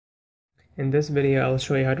In this video, I'll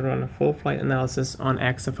show you how to run a full flight analysis on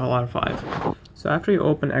XFLR5. So after you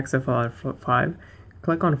open XFLR5,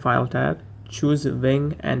 click on File tab, choose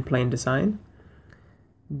Wing and Plane Design.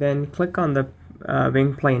 Then click on the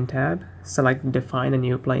Wing Plane tab, select Define a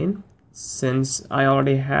new plane. Since I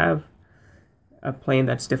already have a plane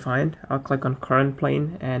that's defined, I'll click on Current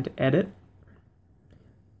Plane and Edit.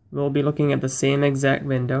 We'll be looking at the same exact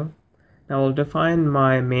window. Now I'll define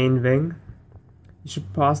my main wing. You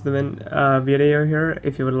should pause the video here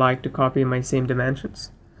if you would like to copy my same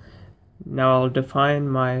dimensions. Now I'll define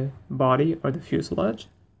my body or the fuselage.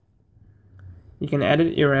 You can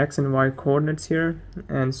edit your X and Y coordinates here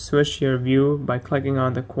and switch your view by clicking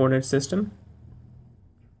on the coordinate system.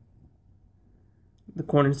 The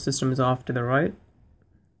coordinate system is off to the right.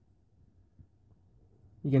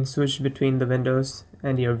 You can switch between the windows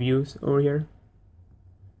and your views over here.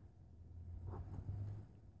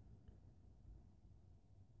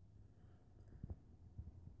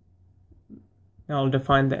 Now I'll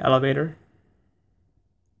define the elevator.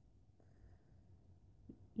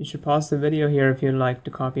 You should pause the video here if you'd like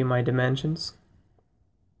to copy my dimensions.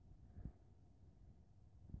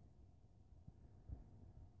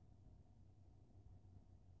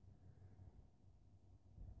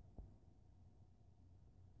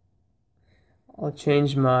 I'll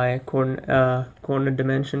change my coordinate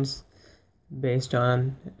dimensions based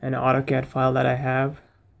on an AutoCAD file that I have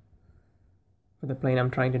for the plane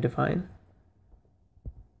I'm trying to define.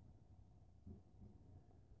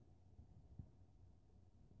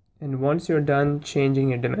 And once you're done changing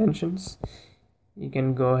your dimensions, you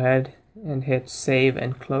can go ahead and hit Save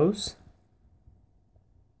and Close.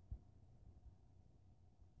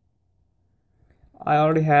 I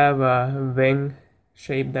already have a wing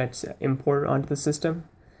shape that's imported onto the system,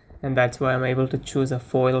 and that's why I'm able to choose a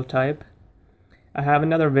foil type. I have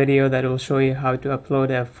another video that will show you how to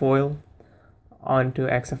upload a foil onto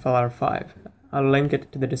XFLR5. I'll link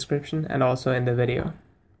it to the description and also in the video.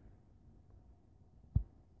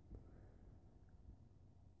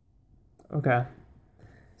 Okay,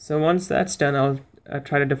 so once that's done, I'll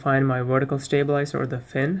try to define my vertical stabilizer or the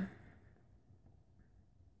fin.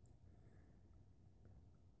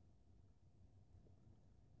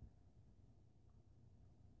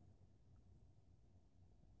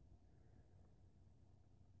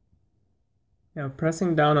 Now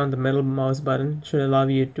pressing down on the middle mouse button should allow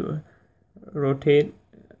you to rotate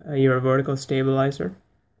your vertical stabilizer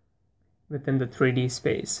within the 3D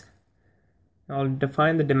space. I'll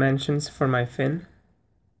define the dimensions for my fin.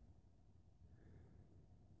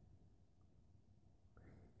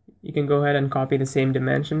 You can go ahead and copy the same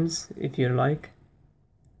dimensions if you like.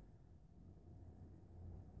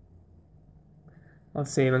 I'll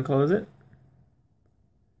save and close it.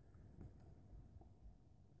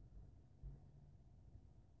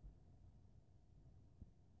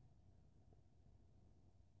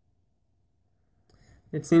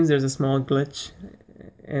 It seems there's a small glitch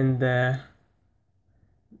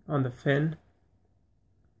on the fin.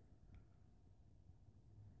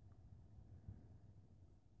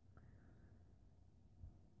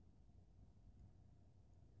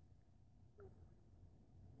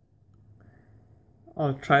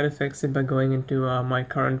 I'll try to fix it by going into my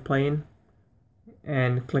current plane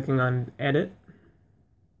and clicking on Edit.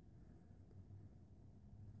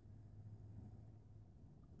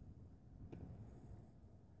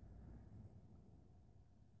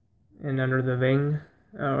 And under the wing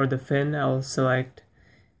or the fin, I'll try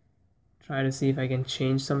to see if I can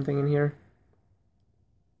change something in here.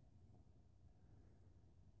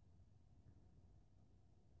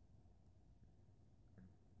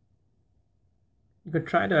 You could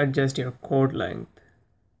try to adjust your chord length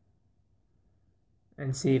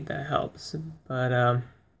and see if that helps, but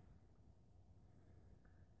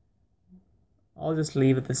I'll just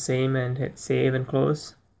leave it the same and hit Save and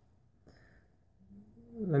Close.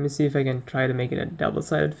 Let me see if I can try to make it a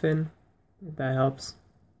double-sided fin, if that helps.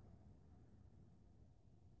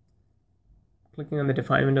 Clicking on the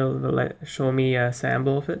Define window will show me a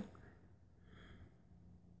sample of it.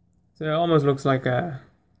 So it almost looks like a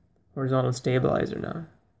horizontal stabilizer now.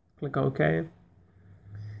 Click OK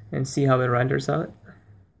and see how it renders out.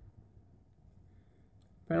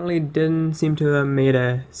 Apparently it didn't seem to have made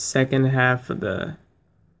a second half of the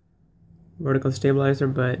vertical stabilizer,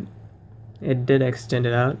 but it did extend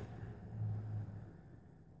it out.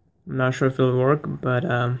 I'm not sure if it'll work, but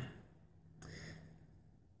I'll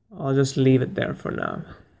just leave it there for now.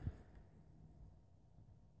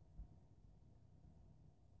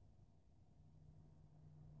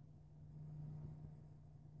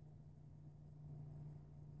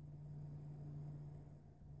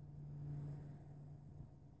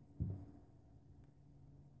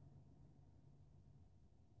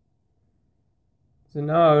 So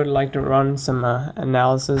now I would like to run some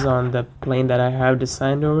analysis on the plane that I have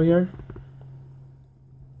designed over here.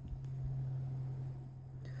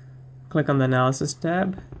 Click on the analysis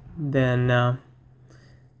tab, then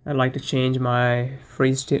I'd like to change my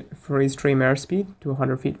free stream airspeed to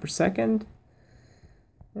 100 feet per second,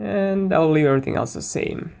 and I'll leave everything else the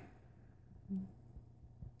same.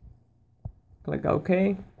 Click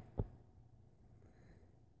OK,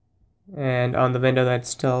 and on the window that's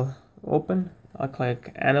still open, I'll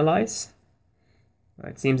click Analyze.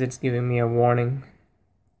 It seems it's giving me a warning.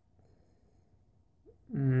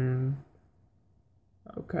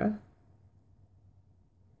 Okay.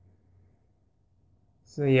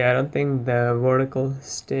 So yeah, I don't think the vertical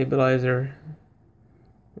stabilizer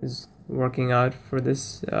is working out for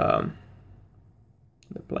this the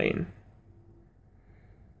plane.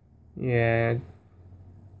 Yeah,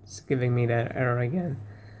 it's giving me that error again.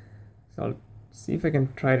 So I'll see if I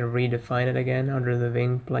can try to redefine it again under the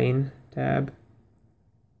wing plane tab.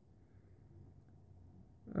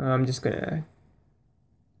 I'm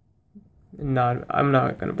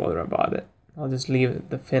not gonna bother about it. I'll just leave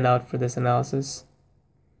the fin out for this analysis.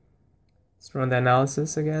 Let's run the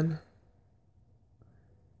analysis again.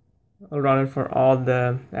 I'll run it for all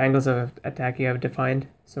the angles of attack you have defined.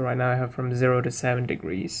 So right now I have from 0 to 7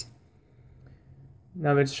 degrees.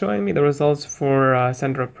 Now it's showing me the results for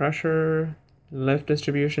center of pressure, lift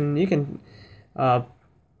distribution. You can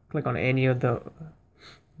click on any of the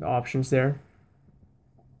options there.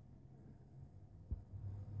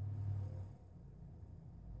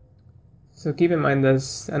 So keep in mind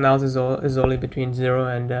this analysis is only between 0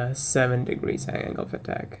 and 7 degrees angle of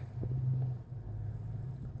attack.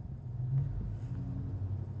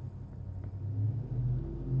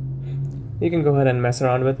 You can go ahead and mess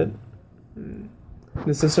around with it.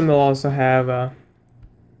 The system will also have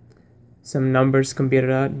some numbers computed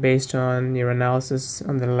out based on your analysis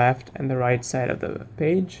on the left and the right side of the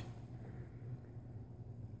page.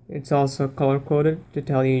 It's also color coded to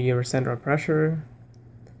tell you your center of pressure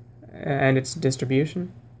and its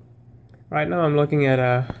distribution. Right now I'm looking at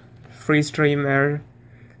a free stream air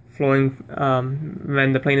flowing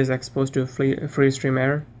when the plane is exposed to free stream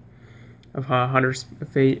air of 100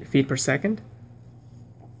 feet per second.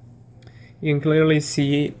 You can clearly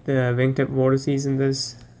see the wingtip vortices in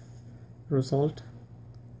this result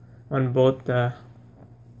on both the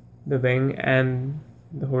wing and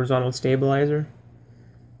the horizontal stabilizer.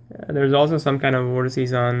 There's also some kind of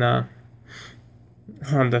vortices on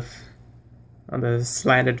the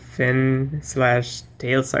slanted fin slash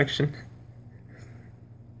tail section.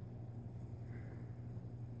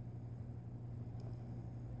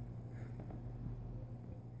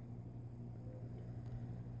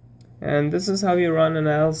 And this is how you run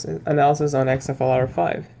analysis on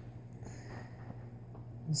XFLR5.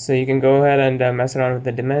 So you can go ahead and mess around with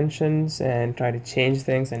the dimensions and try to change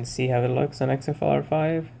things and see how it looks on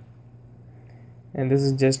XFLR5. And this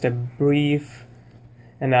is just a brief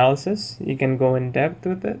analysis. You can go in depth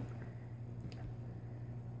with it.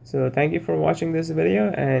 So thank you for watching this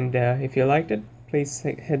video, and if you liked it, please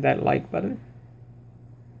hit that like button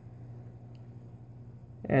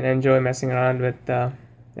and enjoy messing around with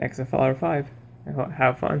XFLR5.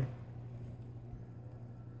 Have fun.